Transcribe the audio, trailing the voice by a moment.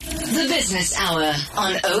The Business Hour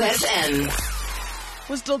on OFM.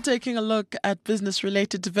 We're still taking a look at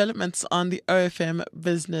business-related developments on the OFM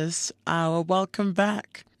Business Hour. Welcome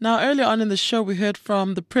back. Now, earlier on in the show, we heard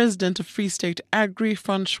from the president of Free State Agri,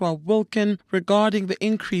 Francois Wilken, regarding the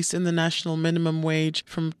increase in the national minimum wage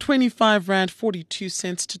from 25 Rand 42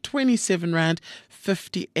 cents to 27 Rand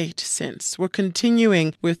 58 cents. We're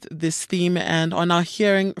continuing with this theme and are now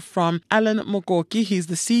hearing from Alan Mukoki. He's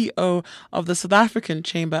the CEO of the South African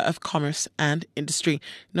Chamber of Commerce and Industry,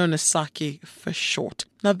 known as SACCI for short.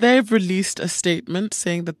 Now, they've released a statement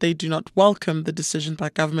saying that they do not welcome the decision by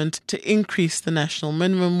government to increase the national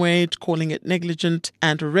minimum wage, calling it negligent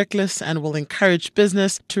and reckless, and will encourage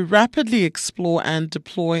business to rapidly explore and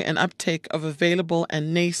deploy an uptake of available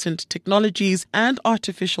and nascent technologies and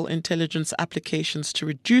artificial intelligence applications to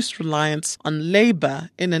reduce reliance on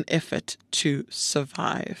labor in an effort to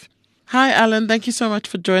survive. Hi, Alan. Thank you so much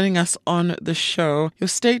for joining us on the show. Your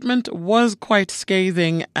statement was quite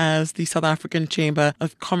scathing as the South African Chamber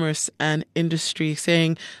of Commerce and Industry,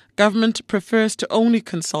 saying government prefers to only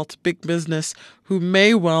consult big business who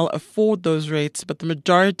may well afford those rates, but the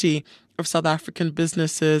majority of South African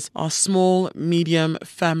businesses are small, medium,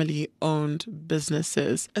 family-owned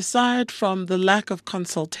businesses. Aside from the lack of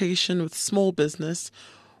consultation with small business,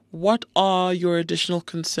 what are your additional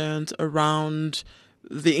concerns around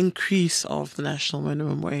the increase of the national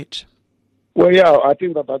minimum wage? Well, yeah, I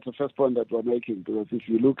think that's the first point that we're making, because if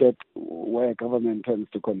you look at where government tends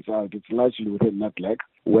to consult, it's largely within NATLAC,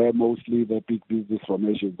 where mostly the big business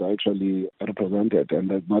formations are actually represented, and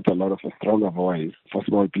there's not a lot of a stronger voice for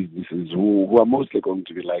small businesses who are mostly going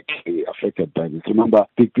to be likely affected by this. Remember,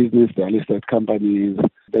 big business, they're listed companies,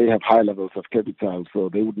 they have high levels of capital, so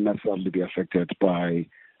they wouldn't necessarily be affected by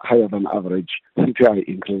higher than average CPI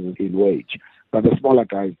increases in wage. But the smaller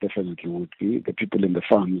guys definitely would be. The people in the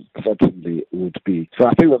farms certainly would be. So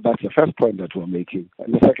I think that's the first point that we're making.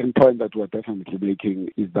 And the second point that we're definitely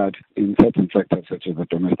making is that in certain sectors, such as the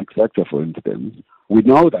domestic sector, for instance, we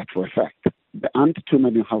know that for a fact there aren't too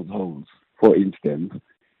many households, for instance,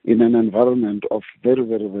 in an environment of very,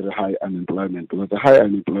 very, very high unemployment, because the high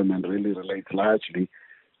unemployment really relates largely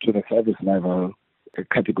to the service level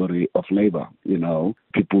category of labor,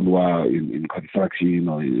 people who are in construction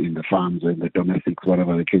or in the farms or in the domestics,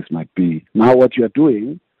 whatever the case might be. Now what you're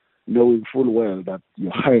doing, knowing full well that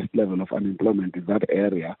your highest level of unemployment is that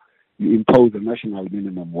area, you impose a national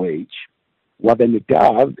minimum wage. What then it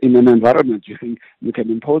does, in an environment, you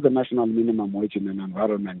can impose a national minimum wage in an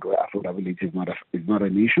environment where affordability is not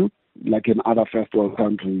an issue. Like in other first world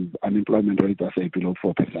countries, unemployment rates are, say, below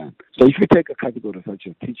 4%. So if you take a category such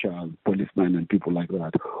as teachers, policemen, and people like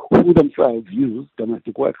that, who themselves use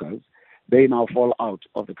domestic workers, they now fall out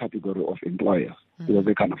of the category of employers because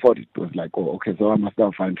they can't afford it. It was like, so I must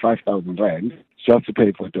now find 5,000 Rand just to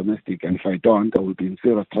pay for domestic, and if I don't, I will be in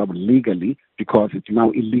serious trouble legally because it's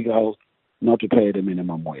now illegal not to pay the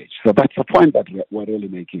minimum wage. So that's the point that we're really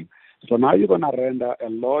making. So now you're going to render a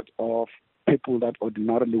lot of people that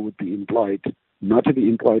ordinarily would be employed not to be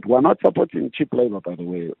employed. We're not supporting cheap labor, by the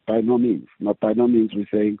way, by no means. Not by no means we're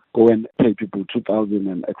saying go and pay people 2,000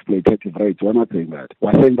 and exploitative rates. We're not saying that.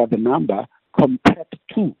 We're saying that the number compared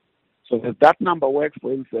to. So if that number works,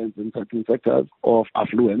 for instance, in certain sectors of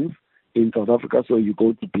affluence in South Africa, so you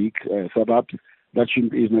go to big suburbs, that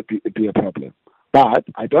shouldn't be a problem. But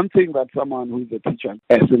I don't think that someone who's a teacher,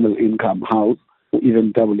 a single income house,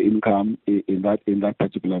 even double income in that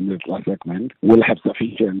particular middle class segment, will have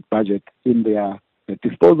sufficient budget in their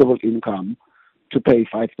disposable income to pay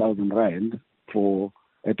 5,000 Rand for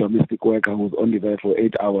a domestic worker who's only there for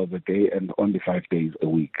 8 hours a day and only 5 days a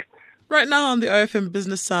week. Right now on the OFM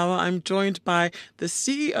Business Hour, I'm joined by the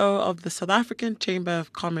CEO of the South African Chamber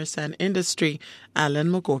of Commerce and Industry, Alan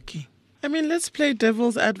Mukoki. Let's play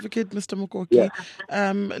devil's advocate, Mr. Mukoki.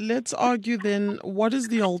 Yeah. Let's argue then, what is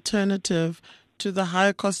the alternative to the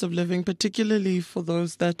higher cost of living, particularly for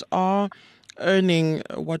those that are earning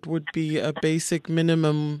what would be a basic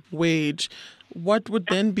minimum wage? What would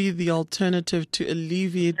then be the alternative to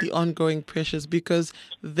alleviate the ongoing pressures, because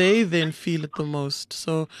they then feel it the most?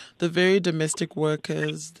 So the very domestic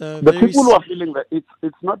workers, the people who are feeling that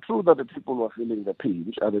it's not true that the people who are feeling the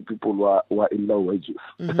pinch are the people who are in low wages.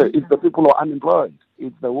 Mm-hmm. It's the people who are unemployed.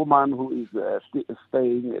 It's the woman who is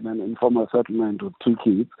staying in an informal settlement with 2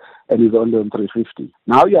 kids and is only on 350.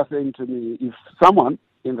 Now you are saying to me, if someone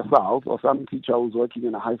in the South or some teacher who's working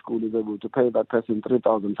in a high school is able to pay that person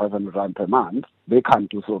 3,500 Rand per month, they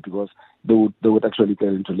can't do so because they would actually get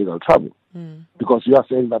into legal trouble. Because you are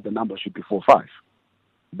saying that the number should be 4-5.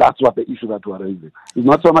 That's what the issue that we are raising. It's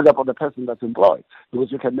not so much about the person that's employed,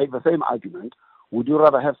 because you can make the same argument. Would you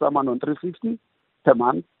rather have someone on 350 per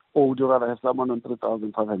month or would you rather have someone on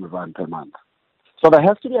 3,500 rand per month? So there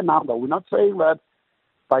has to be a number. We're not saying that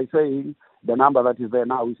by saying the number that is there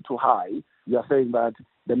now is too high, you're saying that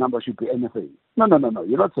the number should be anything. No.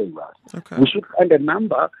 You're not saying that. Okay. We should find a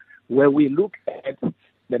number where we look at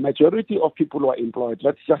the majority of people who are employed.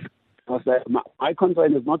 Let's just say my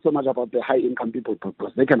concern is not so much about the high-income people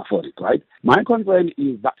because they can afford it, right? My concern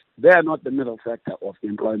is that they are not the middle sector of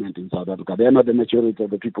employment in South Africa. They are not the majority of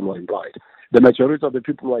the people who are employed. The majority of the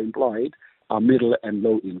people who are employed are middle and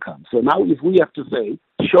low income. So now if we have to say,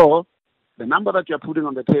 sure, the number that you're putting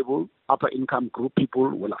on the table, upper income group people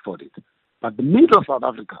will afford it. But the middle of South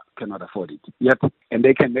Africa cannot afford it yet, and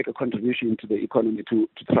they can make a contribution to the economy to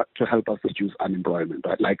help us reduce unemployment,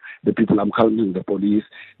 right? Like the people I'm counting, the police,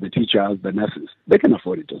 the teachers, the nurses, they can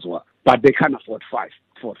afford it as well. But they can't afford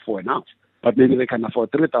 4.5. But maybe they can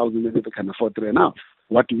afford 3,000, maybe they can afford 3.5.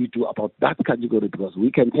 What do we do about that category? Because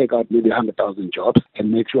we can take out maybe 100,000 jobs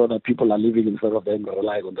and make sure that people are living instead of them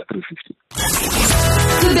relying on the 350.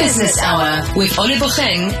 The Business Hour with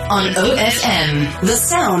Olibogeng on OFM, the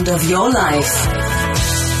sound of your life.